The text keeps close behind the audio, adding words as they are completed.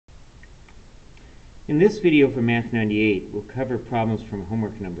In this video for Math 98, we'll cover problems from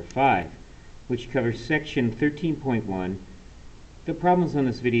homework number 5, which covers section 13.1. The problems on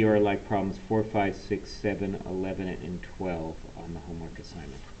this video are like problems 4, 5, 6, 7, 11, and 12 on the homework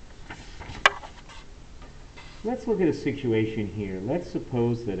assignment. Let's look at a situation here. Let's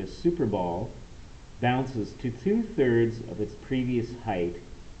suppose that a super ball bounces to 2/3 of its previous height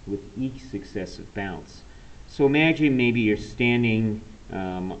with each successive bounce. So imagine maybe you're standing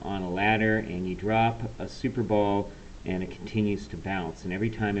on a ladder and you drop a super ball and it continues to bounce, and every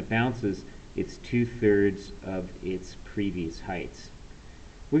time it bounces it's 2/3 of its previous heights.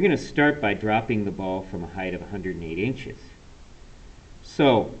 We're going to start by dropping the ball from a height of 108 inches.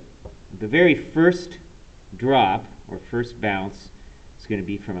 So the very first drop or first bounce is going to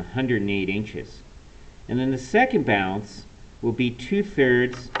be from 108 inches, and then the second bounce will be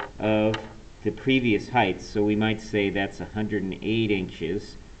 2/3 of the previous height, so we might say that's 108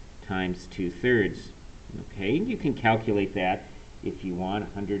 inches times 2/3. Okay, you can calculate that if you want.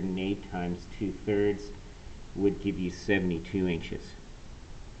 108 times 2/3 would give you 72 inches.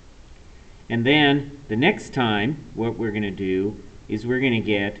 And then the next time what we're going to do is we're going to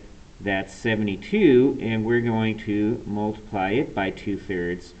get that 72 and we're going to multiply it by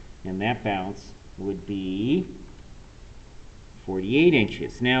 2/3, and that bounce would be 48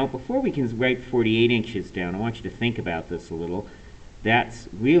 inches. Now, before we can write 48 inches down, I want you to think about this a little. That's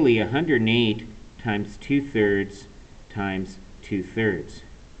really 108 times 2/3 times 2/3.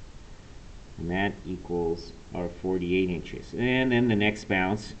 And that equals our 48 inches. And then the next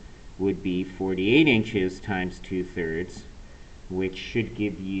bounce would be 48 inches times 2/3, which should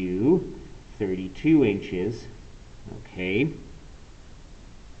give you 32 inches. Okay. And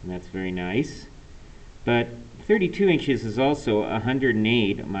that's very nice. But 32 inches is also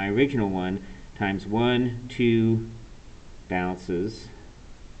 108, my original one, times 1, 2 bounces,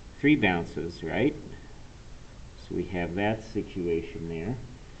 3 bounces, right? So we have that situation there.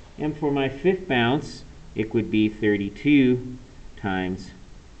 And for my fifth bounce, it would be 32 times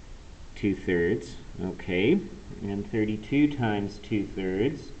 2/3, okay? And 32 times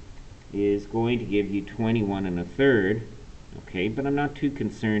 2/3 is going to give you 21 1/3, okay? But I'm not too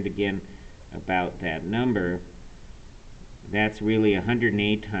concerned, again, about that number. That's really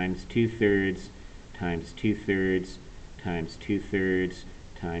 108 times 2/3 times 2/3 times 2/3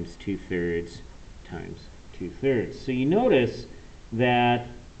 times 2/3 times 2/3. So you notice that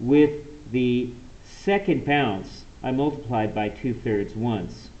with the second bounce I multiplied by 2/3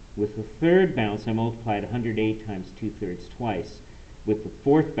 once. With the third bounce I multiplied 108 times 2/3 twice. With the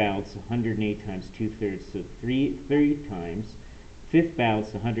fourth bounce 108 times 2/3, so three times. Fifth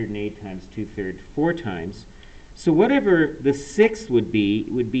bounce 108 times 2/3 4 times. So whatever the sixth would be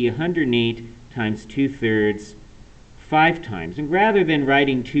 108 times 2/3 5 times. And rather than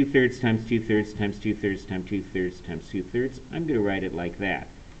writing 2/3 times 2/3 times 2/3 times 2/3 times 2/3, I'm going to write it like that.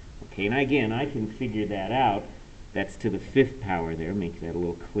 Okay, and again, I can figure that out. That's to the 5th power there, make that a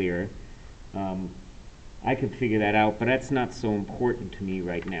little clearer. I can figure that out, but that's not so important to me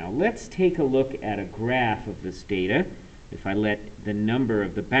right now. Let's take a look at a graph of this data. If I let the number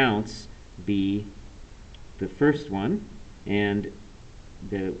of the bounce be the first one and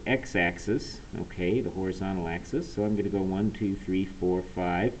the x-axis, okay, the horizontal axis, so I'm going to go 1, 2, 3, 4,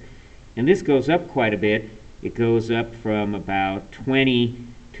 5, and this goes up quite a bit. It goes up from about 20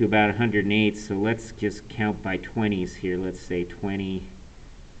 to about 108, so let's just count by 20s here. Let's say 20,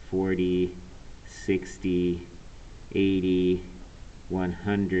 40, 60, 80,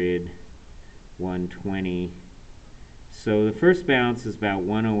 100, 120. So the first bounce is about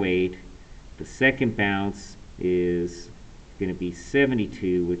 108. The second bounce is going to be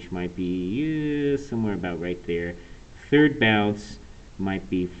 72, which might be somewhere about right there. Third bounce might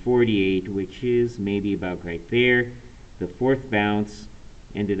be 48, which is maybe about right there. The fourth bounce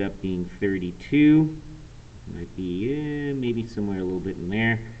ended up being 32. Might be maybe somewhere a little bit in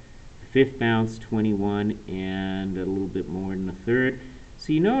there. The fifth bounce 21, and a little bit more than the third.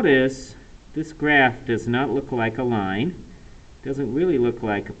 So you notice this graph does not look like a line. Doesn't really look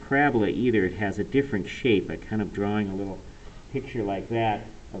like a parabola either. It has a different shape. I'm kind of drawing a little picture like that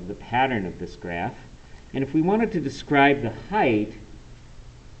of the pattern of this graph. And if we wanted to describe the height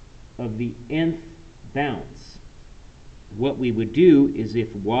of the nth bounce, what we would do is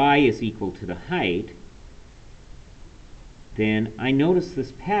if y is equal to the height, then I notice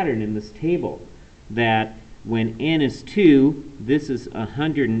this pattern in this table that when n is 2, this is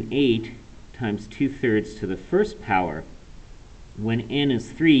 108 times 2/3 to the first power. When n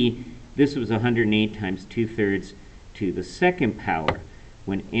is 3, this was 108 times 2/3 to the second power.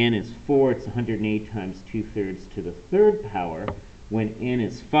 When n is 4, it's 108 times 2/3 to the third power. When n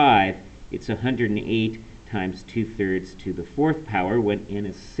is 5, it's 108 times 2/3 to the 4th power. When n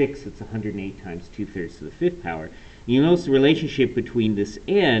is 6, it's 108 times 2/3 to the 5th power. You notice the relationship between this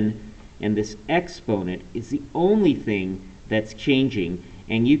n and this exponent is the only thing that's changing,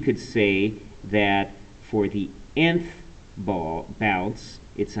 and you could say that for the nth bounce,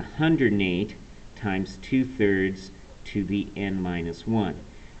 it's 108 times 2/3 to the n minus 1.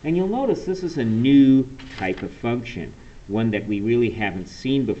 And you'll notice this is a new type of function, one that we really haven't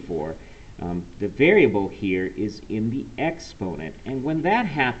seen before. The variable here is in the exponent, and when that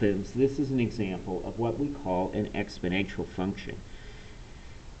happens, this is an example of what we call an exponential function.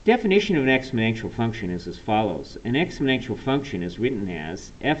 Definition of an exponential function is as follows. An exponential function is written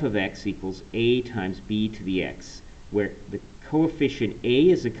as f of x equals a times b to the x, where the coefficient a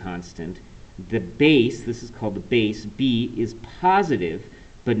is a constant, the base, this is called the base, b is positive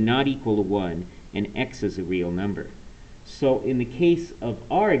but not equal to 1, and x is a real number. So in the case of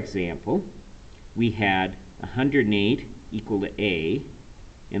our example, we had 108 equal to a,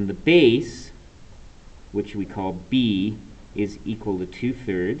 and the base, which we call b, is equal to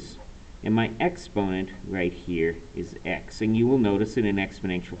 2/3, and my exponent right here is x. And you will notice in an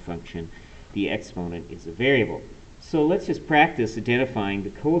exponential function, the exponent is a variable. So let's just practice identifying the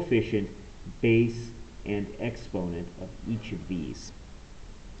coefficient, base, and exponent of each of these.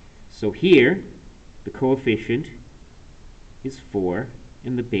 So here, the coefficient is 4,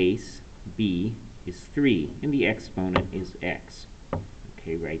 and the base, b, is 3, and the exponent is x.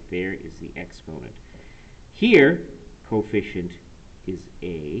 Okay, right there is the exponent. Here, coefficient is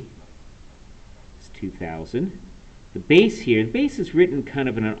a, it's 2,000. The base here, the base is written kind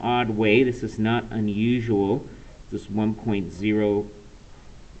of in an odd way. This is not unusual. This 1.0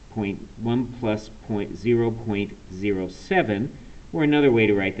 plus 0.07, or another way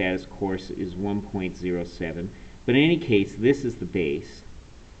to write that, of course, is 1.07. But in any case, this is the base,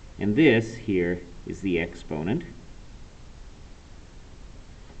 and this here is the exponent.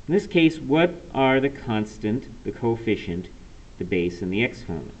 In this case, what are the constant, the coefficient, the base, and the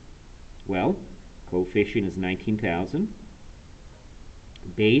exponent? Well, coefficient is 19,000,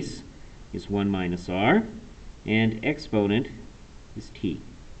 base is 1 minus r, and exponent is t.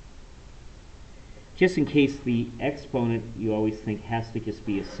 Just in case the exponent you always think has to just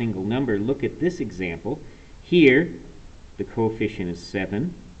be a single number, look at this example. Here, the coefficient is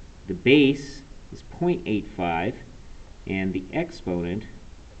 7, the base is 0.85, and the exponent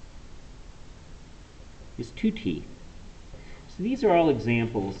is 2t. So these are all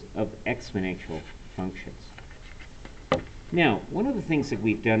examples of exponential functions. Now, one of the things that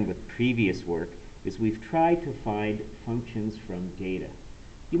we've done with previous work is we've tried to find functions from data.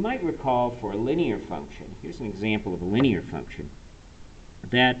 You might recall for a linear function, here's an example of a linear function,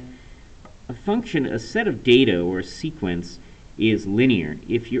 that a function, a set of data or a sequence is linear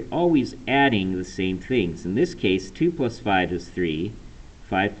if you're always adding the same things. In this case, 2 plus 5 is 3,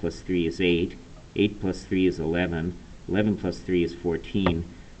 5 plus 3 is 8, 8 plus 3 is 11, 11 plus 3 is 14,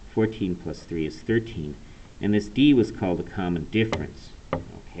 14 plus 3 is 13. And this d was called a common difference.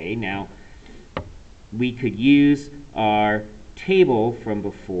 Okay, now we could use our table from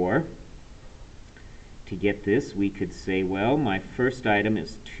before to get this. We could say, well, my first item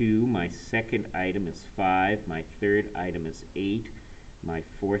is 2, my second item is 5, my third item is 8, my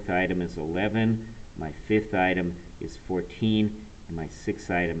fourth item is 11, my fifth item is 14, and my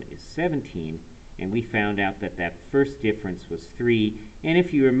sixth item is 17. And we found out that that first difference was 3. And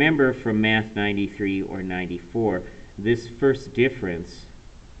if you remember from Math 93 or 94, this first difference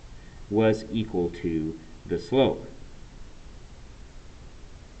was equal to the slope.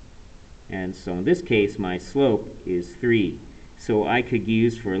 And so in this case, my slope is 3. So I could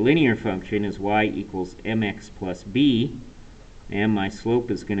use for a linear function as y equals mx plus b, and my slope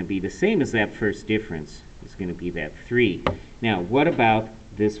is going to be the same as that first difference. It's going to be that 3. Now, what about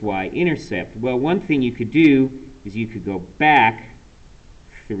this y-intercept? Well, one thing you could do is you could go back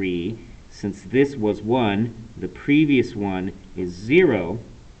 3. Since this was 1, the previous one is 0.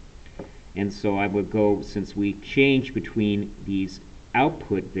 And so I would go, since we changed between these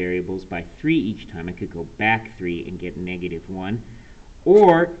output variables by 3 each time, I could go back 3 and get -1.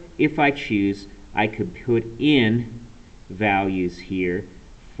 Or, if I choose, I could put in values here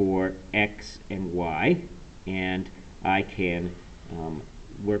for x and y, and I can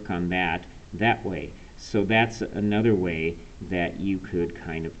work on that way. So that's another way that you could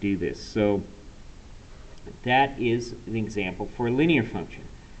kind of do this. So that is an example for a linear function.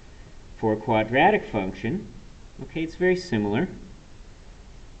 For a quadratic function, okay, it's very similar.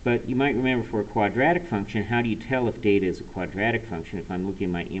 But you might remember for a quadratic function, how do you tell if data is a quadratic function? If I'm looking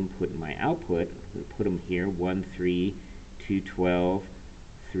at my input and my output, I'm going to put them here, 1, 3, 2, 12,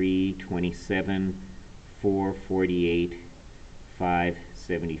 3, 27, 4, 48, 5,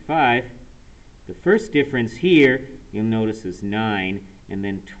 75. The first difference here, you'll notice, is 9, and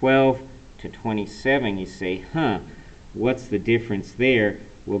then 12 to 27, you say, what's the difference there?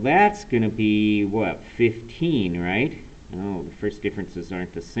 Well, that's going to be, what, 15, right? Oh, the first differences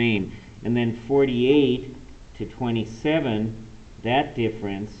aren't the same. And then 48 to 27, that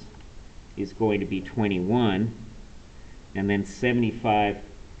difference is going to be 21. And then 75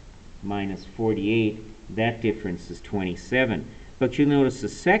 minus 48, that difference is 27. But you'll notice the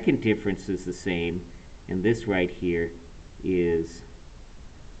second difference is the same, and this right here is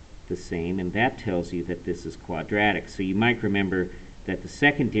the same, and that tells you that this is quadratic. So you might remember that the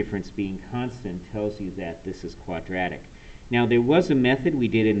second difference being constant tells you that this is quadratic. Now, there was a method we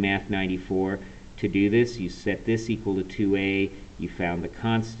did in Math 94 to do this. You set this equal to 2a, you found the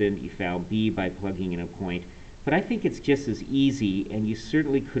constant, you found b by plugging in a point. But I think it's just as easy, and you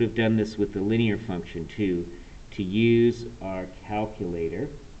certainly could have done this with the linear function too, to use our calculator.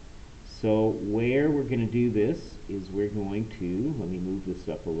 So where we're going to do this is we're going to, let me move this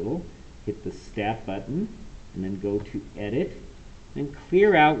up a little, hit the Stat button, and then go to Edit, and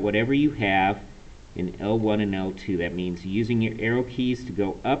clear out whatever you have in L1 and L2. That means using your arrow keys to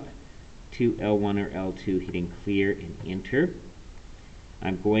go up to L1 or L2, hitting Clear and Enter.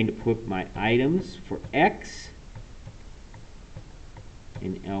 I'm going to put my items for X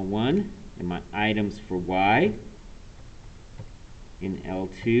in L1 and my items for Y in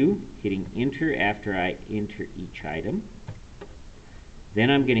L2, hitting Enter after I enter each item.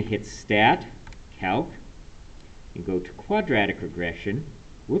 Then I'm going to hit Stat, Calc, and go to Quadratic Regression.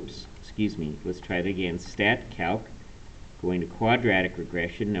 Whoops, excuse me, let's try that again. Stat, Calc, going to Quadratic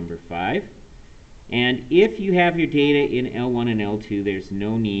Regression, number 5. And if you have your data in L1 and L2, there's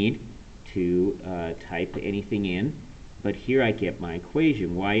no need to type anything in. But here I get my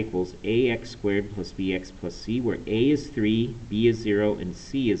equation, y equals ax squared plus bx plus c, where a is 3, b is 0, and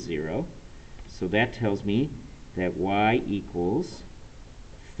c is 0. So that tells me that y equals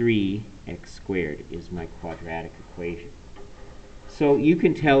 3x squared is my quadratic equation. So you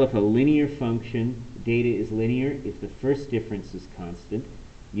can tell if a linear function data is linear if the first difference is constant.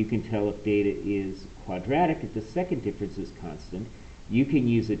 You can tell if data is quadratic if the second difference is constant. You can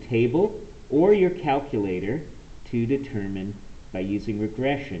use a table or your calculator to determine, by using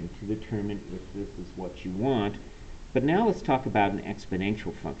regression, to determine if this is what you want. But now let's talk about an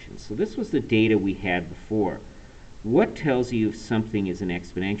exponential function. So this was the data we had before. What tells you if something is an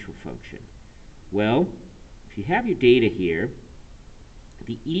exponential function? Well, if you have your data here,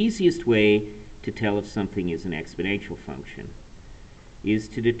 the easiest way to tell if something is an exponential function is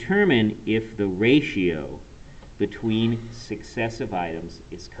to determine if the ratio between successive items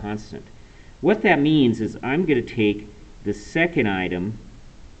is constant. What that means is I'm going to take the second item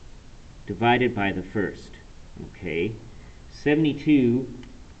divided by the first. Okay? 72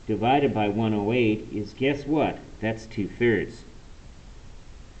 divided by 108 is, guess what? That's 2/3.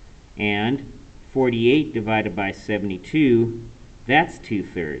 And 48 divided by 72, that's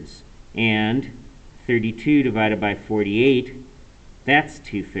 2/3. And 32 divided by 48, that's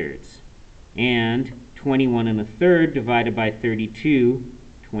 2/3. And 21 1/3 divided by 32,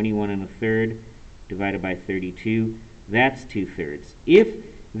 21 1/3 divided by 32, that's 2/3. If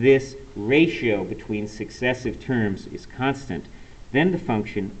this ratio between successive terms is constant, then the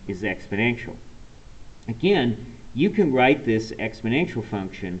function is exponential. Again, you can write this exponential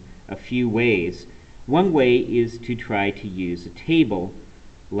function a few ways. One way is to try to use a table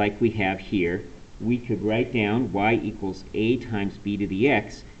like we have here. We could write down y equals a times b to the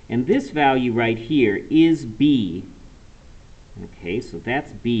x, and this value right here is b. Okay, so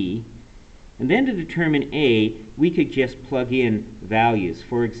that's b. And then to determine a, we could just plug in values.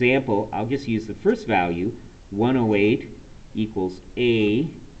 For example, I'll just use the first value, 108 equals a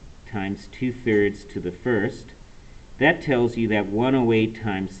times 2/3 to the first. That tells you that 108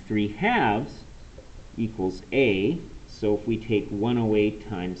 times 3/2 equals a. So if we take 108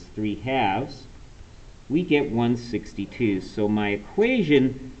 times 3/2, we get 162. So my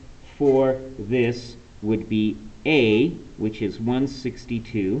equation for this would be a, which is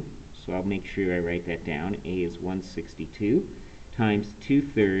 162. So I'll make sure I write that down. A is 162 times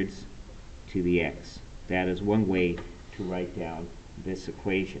 2/3 to the x. That is one way to write down this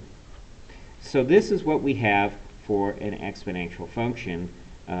equation. So this is what we have for an exponential function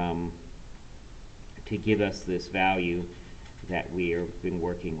to give us this value that we have been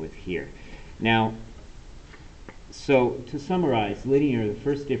working with here. Now, so to summarize, linear, the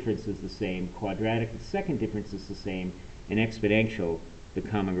first difference is the same. Quadratic, the second difference is the same. And exponential, the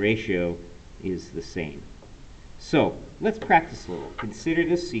common ratio, is the same. So let's practice a little. Consider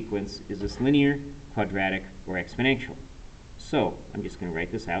this sequence. Is this linear, quadratic, or exponential? So I'm just going to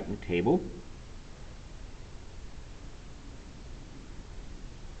write this out in the table.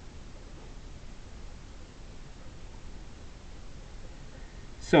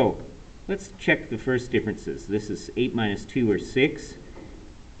 So let's check the first differences. This is 8 minus 2 or 6,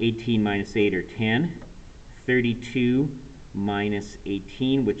 18 minus 8 or 10, 32 minus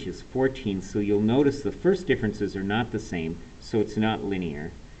 18, which is 14. So you'll notice the first differences are not the same, so it's not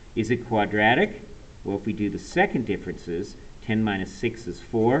linear. Is it quadratic? Well, if we do the second differences, 10 minus 6 is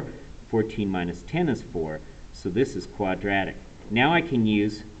 4, 14 minus 10 is 4, so this is quadratic. Now I can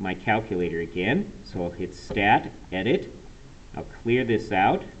use my calculator again, so I'll hit Stat, Edit. I'll clear this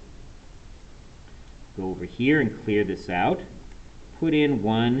out, go over here and clear this out, put in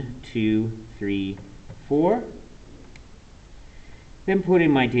 1, 2, 3, 4, then put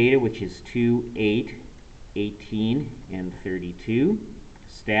in my data, which is 2, 8, 18, and 32,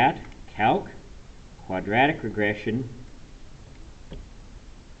 Stat, Calc, quadratic regression.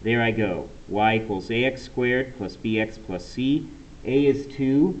 There I go. Y equals ax squared plus bx plus c. A is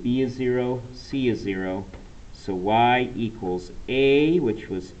 2, b is 0, c is 0. So y equals a, which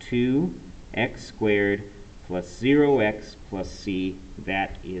was 2x squared plus 0x plus c.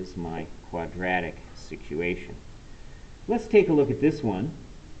 That is my quadratic situation. Let's take a look at this one,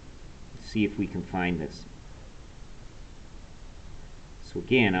 see if we can find this. So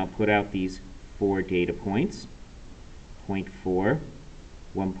again, I'll put out these 4 data points, 0.4,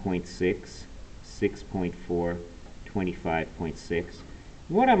 1.6, 6.4, 25.6.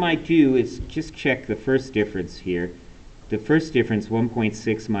 What I might do is just check the first difference here. The first difference,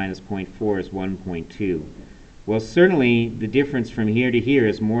 1.6 minus 0.4, is 1.2. Well, certainly the difference from here to here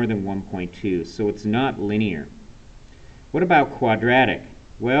is more than 1.2, so it's not linear. What about quadratic?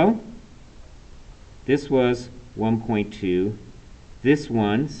 Well, this was 1.2. This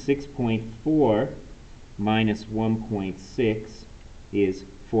one, 6.4 minus 1.6, is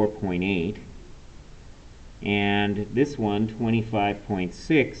 4.8. And this one,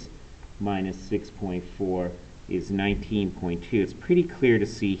 25.6 minus 6.4, is 19.2. It's pretty clear to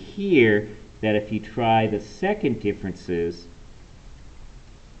see here that if you try the second differences,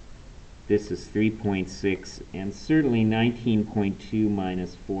 this is 3.6, and certainly 19.2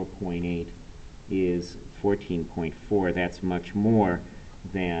 minus 4.8 is 14.4. That's much more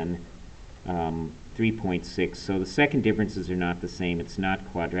than 3.6. So the second differences are not the same. It's not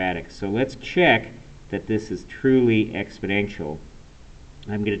quadratic. So let's check that this is truly exponential.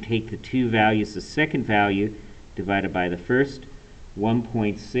 I'm going to take the two values, the second value divided by the first.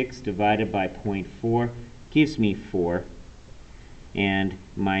 1.6 divided by 0.4 gives me 4. And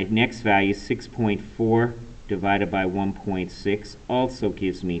my next value, 6.4 divided by 1.6, also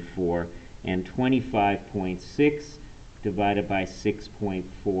gives me 4. And 25.6 divided by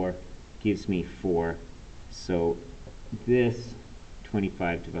 6.4 gives me 4. So this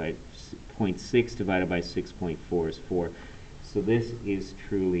 25.6 divided by 6.4 is 4. So this is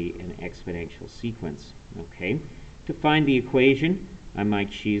truly an exponential sequence. Okay. To find the equation, I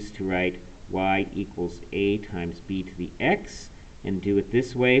might choose to write y equals a times b to the x and do it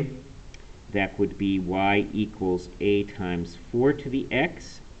this way. That would be y equals a times 4 to the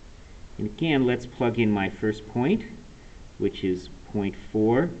x. And again, let's plug in my first point, which is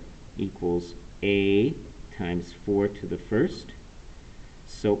 0.4 equals a times 4 to the first.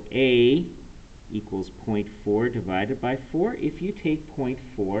 So a equals 0.4 divided by 4. If you take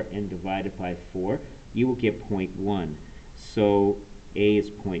 0.4 and divide it by 4, you will get 0.1. So a is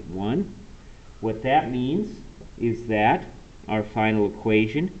 0.1. What that means is that our final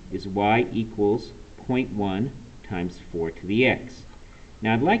equation is y equals 0.1 times 4 to the x.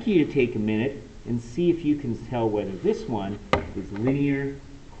 Now I'd like you to take a minute and see if you can tell whether this one is linear,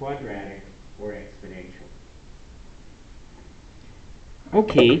 quadratic, or exponential.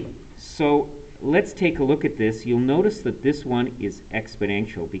 Okay, so let's take a look at this. You'll notice that this one is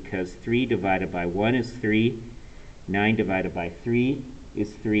exponential because 3 divided by 1 is 3, 9 divided by 3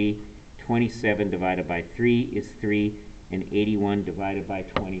 is 3, 27 divided by 3 is 3, and 81 divided by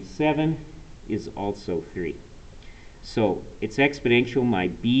 27 is also 3. So it's exponential. My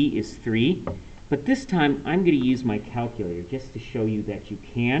b is 3. But this time I'm going to use my calculator just to show you that you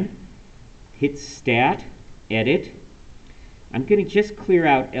can. Hit Stat, Edit. I'm going to just clear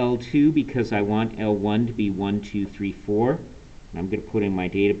out L2 because I want L1 to be 1, 2, 3, 4. And I'm going to put in my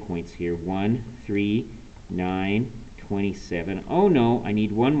data points here. 1, 3, 9, 27. Oh no, I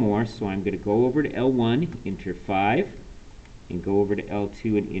need one more, so I'm going to go over to L1, enter 5, and go over to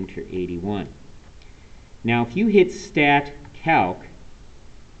L2 and enter 81. Now if you hit Stat Calc,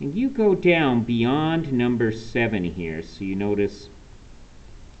 And you go down beyond number 7 here, so you notice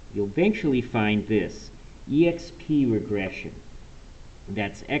you'll eventually find this, EXP regression.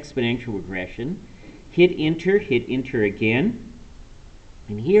 That's exponential regression. Hit enter again.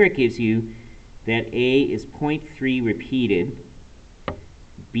 And here it gives you that A is 0.3 repeated,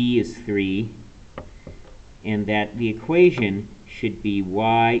 B is 3, and that the equation should be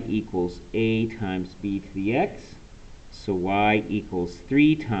y equals A times B to the x. So y equals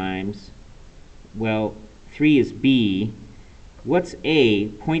 3 times, well, 3 is B. What's A?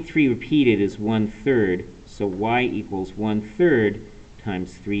 0.3 repeated is 1/3, so y equals 1/3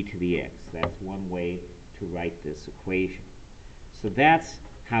 times 3 to the x. That's one way to write this equation. So that's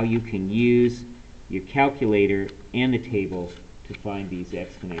how you can use your calculator and the table to find these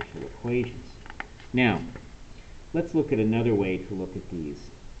exponential equations. Now, let's look at another way to look at these.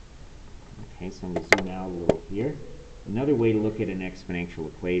 Okay, so I'm going to zoom out a little here. Another way to look at an exponential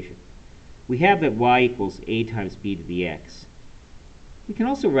equation. We have that y equals a times b to the x. We can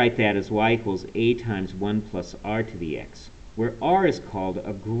also write that as y equals a times 1 plus r to the x, where r is called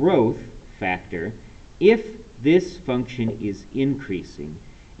a growth factor if this function is increasing,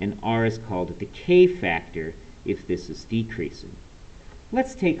 and r is called a decay factor if this is decreasing.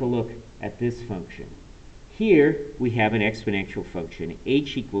 Let's take a look at this function. Here we have an exponential function,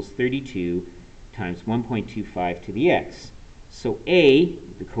 h equals 32 times 1.25 to the x. So a,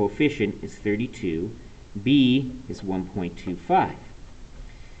 the coefficient, is 32, b is 1.25.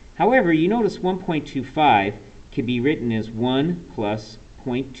 However, you notice 1.25 can be written as 1 plus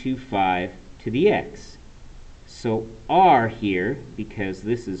 0.25 to the x. So r here, because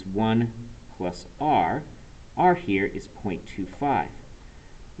this is 1 plus r here is 0.25.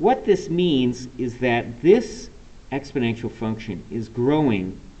 What this means is that this exponential function is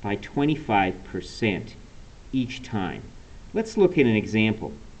growing by 25% each time. Let's look at an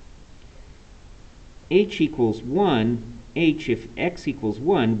example. H equals 1, if x equals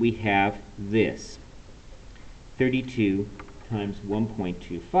 1, we have this, 32 times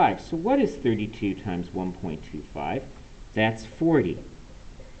 1.25. So what is 32 times 1.25? That's 40.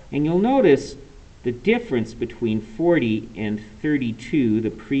 And you'll notice the difference between 40 and 32,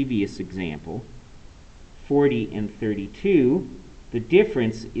 the previous example. 40 and 32, the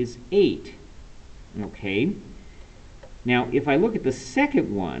difference is 8. Okay? Now, if I look at the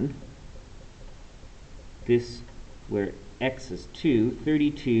second one, this where x is 2,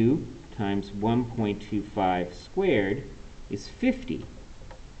 32 times 1.25 squared is 50.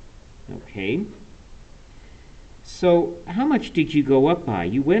 Okay? So how much did you go up by?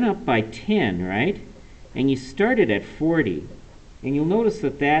 You went up by 10, right? And you started at 40. And you'll notice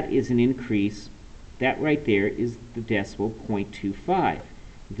that that is an increase. That right there is the decimal 0.25.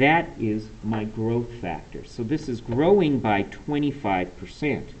 That is my growth factor. So this is growing by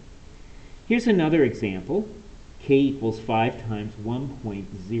 25%. Here's another example. K equals 5 times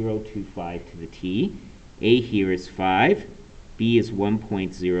 1.025 to the t. A here is 5. B is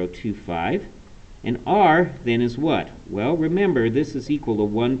 1.025. And r then is what? Well, remember, this is equal to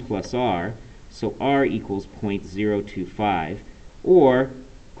 1 plus r, so r equals 0.025, or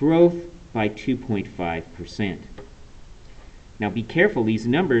growth by 2.5%. Now be careful, these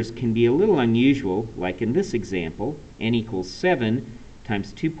numbers can be a little unusual, like in this example, n equals 7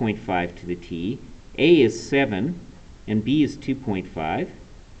 times 2.5 to the t. A is 7, and b is 2.5.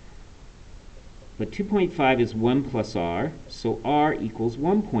 But 2.5 is 1 plus r, so r equals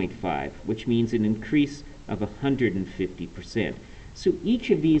 1.5, which means an increase of 150%. So each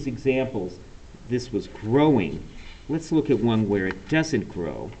of these examples, this was growing. Let's look at one where it doesn't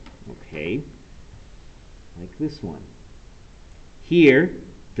grow, okay? Like this one. Here,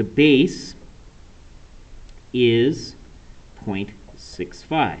 the base is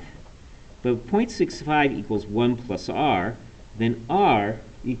 0.65. But if 0.65 equals 1 plus r, then r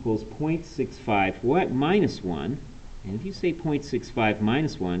equals 0.65 what? Minus 1. And if you say 0.65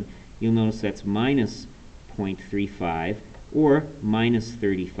 minus 1, you'll notice that's minus 0.35 or minus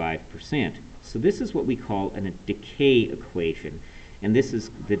 35%. So this is what we call a decay equation. And this is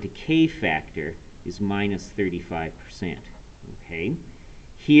the decay factor is minus 35%. Okay?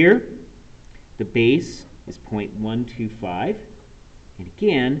 Here, the base is 0.125. And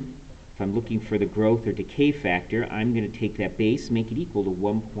again, if I'm looking for the growth or decay factor, I'm going to take that base, make it equal to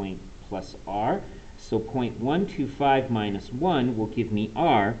 1 plus r. So 0.125 minus 1 will give me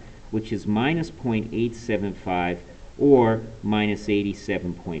r, which is minus 0.875 or minus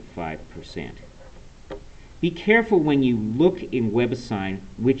 87.5%. Be careful when you look in WebAssign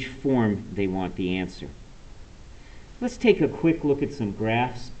which form they want the answer. Let's take a quick look at some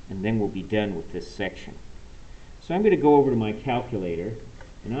graphs, and then we'll be done with this section. So I'm going to go over to my calculator,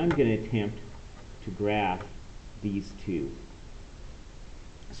 And I'm going to attempt to graph these two.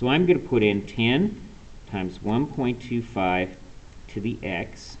 So I'm going to put in 10 times 1.25 to the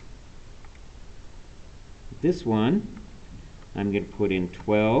x. This one, I'm going to put in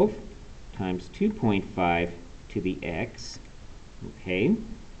 12 times 2.5 to the x. Okay.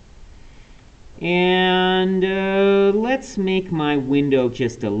 And let's make my window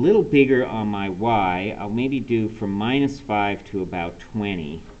just a little bigger on my y. I'll maybe do from -5 to about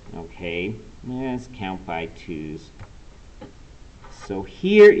 20. Okay. Let's count by 2's. So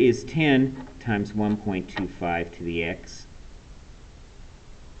here is 10 times 1.25 to the x.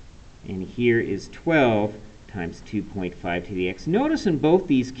 And here is 12 times 2.5 to the x. Notice in both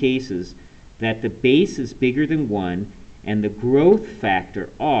these cases that the base is bigger than 1 and the growth factor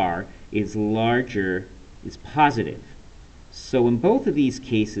r is larger, is positive. So in both of these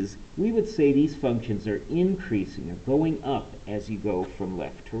cases, we would say these functions are increasing or going up as you go from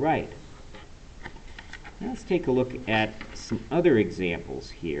left to right. Now let's take a look at some other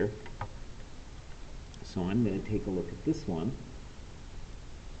examples here. So I'm going to take a look at this one.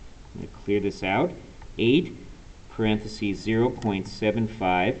 I'm going to clear this out. 8 parentheses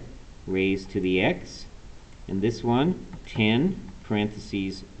 0.75 raised to the x. And this one, 10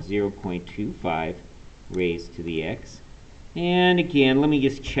 parentheses 0.25 raised to the x. And again, let me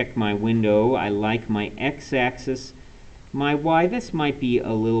just check my window. I like my x-axis. My y, this might be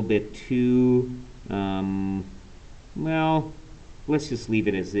a little bit too, well, let's just leave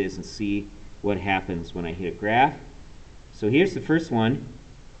it as is and see what happens when I hit a graph. So here's the first one.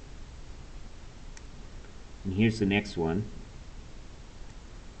 And here's the next one.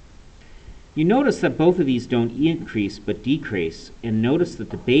 You notice that both of these don't increase but decrease, and notice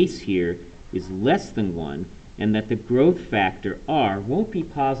that the base here is less than 1, and that the growth factor r won't be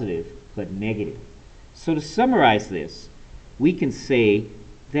positive but negative. So to summarize this, we can say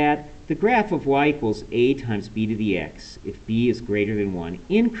that the graph of y equals a times b to the x, if b is greater than 1,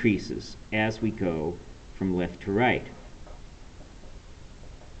 increases as we go from left to right.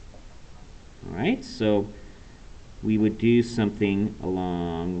 All right, so we would do something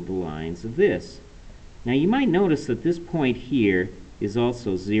along the lines of this. Now you might notice that this point here is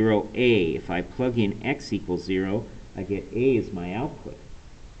also 0a. If I plug in x equals 0, I get a as my output.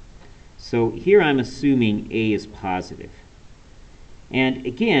 So here I'm assuming a is positive. And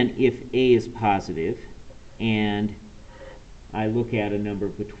again, if a is positive and I look at a number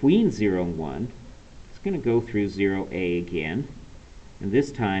between 0 and 1, it's going to go through 0a again. And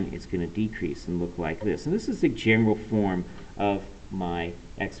this time it's going to decrease and look like this. And this is the general form of my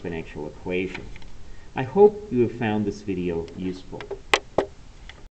exponential equation. I hope you have found this video useful.